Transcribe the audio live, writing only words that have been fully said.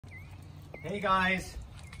Hey guys,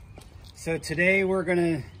 so today we're going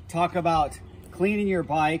to talk about cleaning your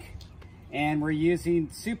bike, and we're using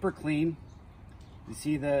Super Clean. You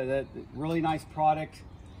see the really nice product.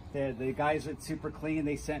 The guys at Super Clean,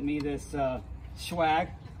 they sent me this swag,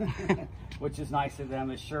 which is nice of them,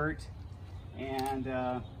 a shirt and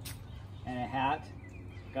a hat.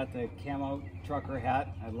 Got the camo trucker hat,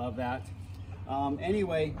 I love that.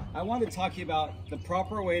 Anyway, I want to talk to you about the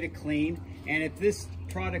proper way to clean, and if this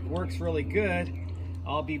product works really good,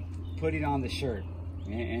 I'll be putting on the shirt,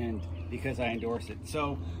 and because I endorse it.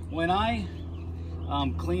 So when I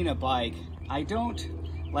clean a bike, I don't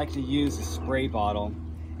like to use a spray bottle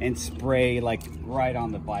and spray like right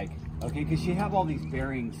on the bike, okay? Because you have all these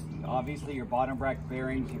bearings, obviously your bottom bracket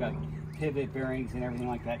bearings, you got pivot bearings and everything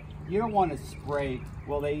like that. You don't want to spray,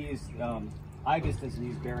 well, they use Ibis doesn't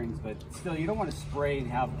use bearings, but still, you don't want to spray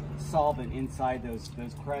and have solvent inside those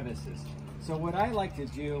crevices. So what I like to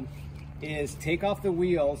do is take off the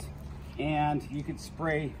wheels, and you could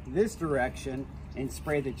spray this direction and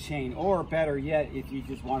spray the chain, or better yet, if you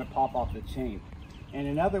just want to pop off the chain. And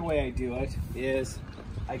another way I do it is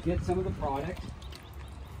I get some of the product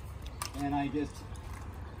and I just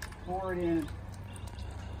pour it in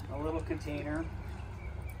a little container,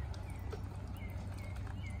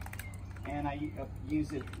 and I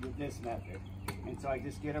use it with this method. And so I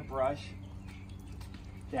just get a brush,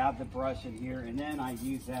 dab the brush in here, and then I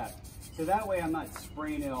use that. So that way I'm not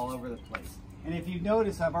spraying it all over the place. And if you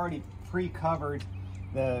notice, I've already pre-covered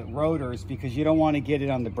the rotors because you don't want to get it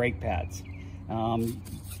on the brake pads.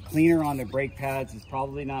 Cleaner on the brake pads is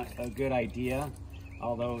probably not a good idea,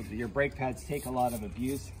 although your brake pads take a lot of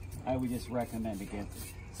abuse. I would just recommend against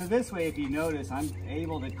it. So this way, if you notice, I'm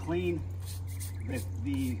able to clean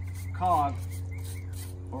the cog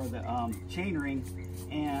or the chain ring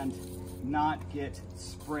and not get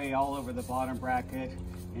spray all over the bottom bracket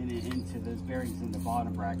and into those bearings in the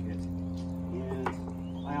bottom bracket. And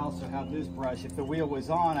I also have this brush. If the wheel was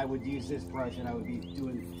on, I would use this brush and I would be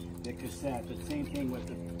doing the cassette. The same thing with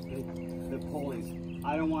the pulleys.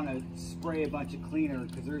 I don't want to spray a bunch of cleaner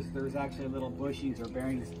because there's actually little bushings or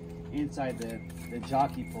bearings inside the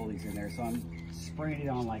jockey pulleys in there. So I'm spraying it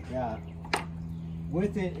on like that.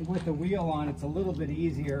 With the wheel on, it's a little bit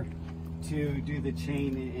easier to do the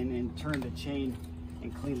chain and turn the chain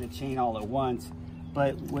and clean the chain all at once.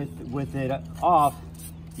 But with it off,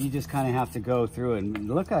 you just kind of have to go through it. And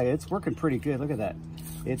look at it, it's working pretty good. Look at that.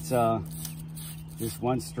 It's just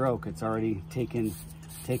one stroke. It's already taken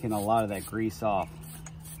a lot of that grease off.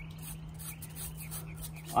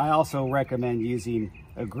 I also recommend using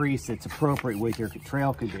a grease that's appropriate with your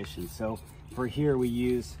trail conditions. So for here, we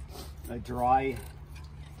use a dry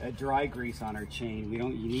grease on our chain. You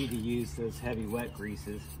need to use those heavy wet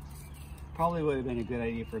greases. Probably would have been a good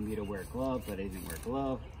idea for me to wear gloves, but I didn't wear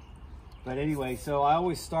gloves. But anyway, so I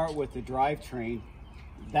always start with the drivetrain.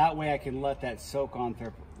 That way I can let that soak on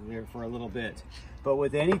there for a little bit. But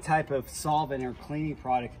with any type of solvent or cleaning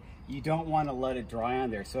product, you don't want to let it dry on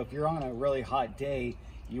there. So if you're on a really hot day,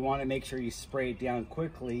 you want to make sure you spray it down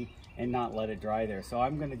quickly and not let it dry there. So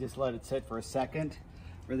I'm going to just let it sit for a second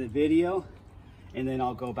for the video, and then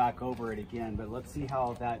I'll go back over it again. But let's see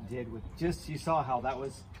how that did with you saw how that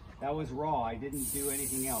was raw. I didn't do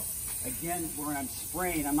anything else. Again, when I'm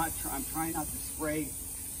spraying, I'm trying not to spray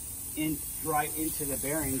right into the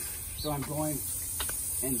bearings. So I'm going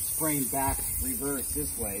and spraying back reverse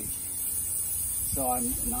this way. So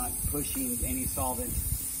I'm not pushing any solvent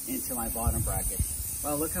into my bottom bracket.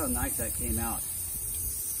 Well, look how nice that came out.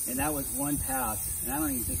 And that was one pass. And I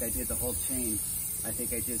don't even think I did the whole chain. I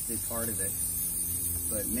think I just did part of it.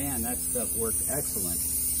 But man, that stuff worked excellent.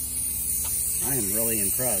 I am really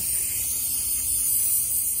impressed.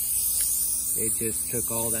 It just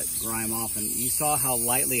took all that grime off, and you saw how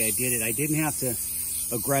lightly I did it. I didn't have to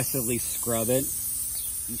aggressively scrub it.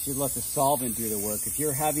 You should let the solvent do the work. If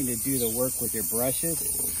you're having to do the work with your brushes,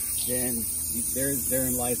 then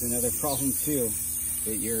therein lies another problem too,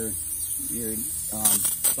 that your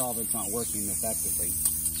solvent's not working effectively.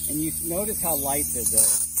 And you notice how light the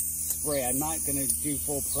spray. I'm not going to do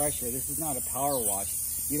full pressure. This is not a power wash.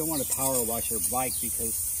 You don't want to power wash your bike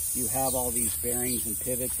because you have all these bearings and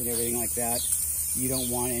pivots and everything like that. You don't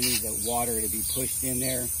want any of the water to be pushed in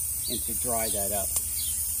there and to dry that up.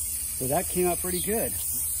 So that came out pretty good.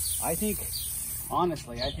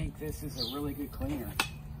 Honestly, I think this is a really good cleaner.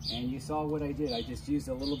 And you saw what I did. I just used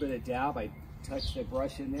a little bit of dab. I touched the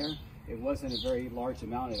brush in there. It wasn't a very large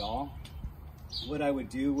amount at all. What I would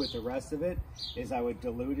do with the rest of it is I would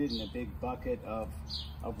dilute it in a big bucket of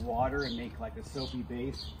water and make like a soapy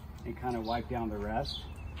base and kind of wipe down the rest,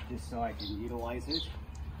 just so I can utilize it.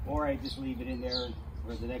 Or I just leave it in there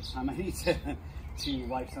for the next time I need to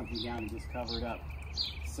wipe something down and just cover it up.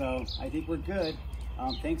 So I think we're good.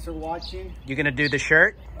 Thanks for watching. You gonna do the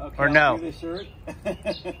shirt, okay, or no? I'll do the shirt.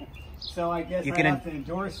 So I guess I have to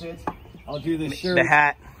endorse it. I'll do the shirt, the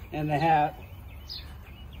hat, and the hat.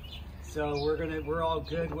 So we're all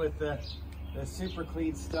good with the super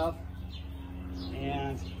clean stuff.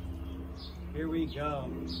 And here we go.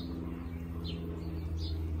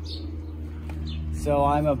 So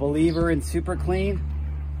I'm a believer in super clean,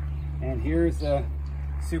 and here's a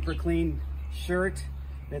super clean shirt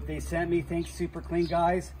that they sent me. Thanks, Super Clean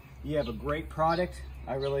guys. You have a great product.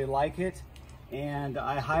 I really like it, and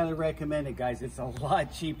I highly recommend it, guys. It's a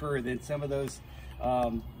lot cheaper than some of those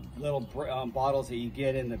little bottles that you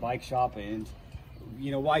get in the bike shop, and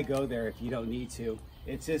you know, why go there if you don't need to?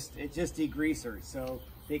 It's just degreaser. So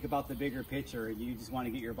think about the bigger picture, and you just want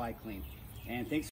to get your bike clean. And thanks.